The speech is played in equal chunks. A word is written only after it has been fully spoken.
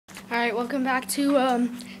Alright, welcome back to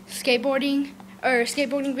skateboarding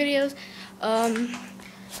videos.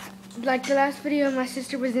 Like the last video, my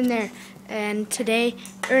sister was in there, and today,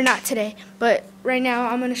 or not today, but right now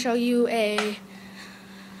I'm going to show you a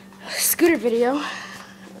scooter video.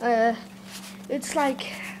 It's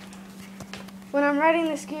like, when I'm riding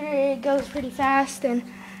the scooter, it goes pretty fast, and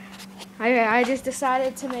I just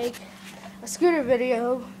decided to make a scooter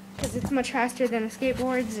video because it's much faster than a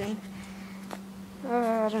skateboard's, and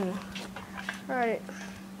I don't know. Alright,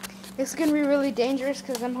 it's going to be really dangerous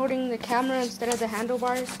because I'm holding the camera instead of the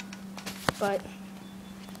handlebars, but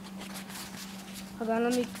hold on,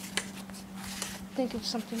 let me think of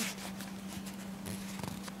something.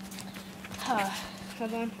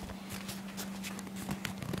 Hold on.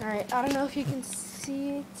 Alright, I don't know if you can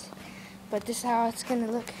see it, but this is how it's going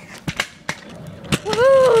to look. Woo!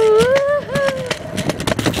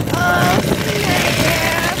 Oh,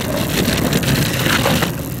 snap!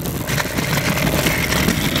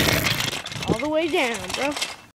 All the way down, bro.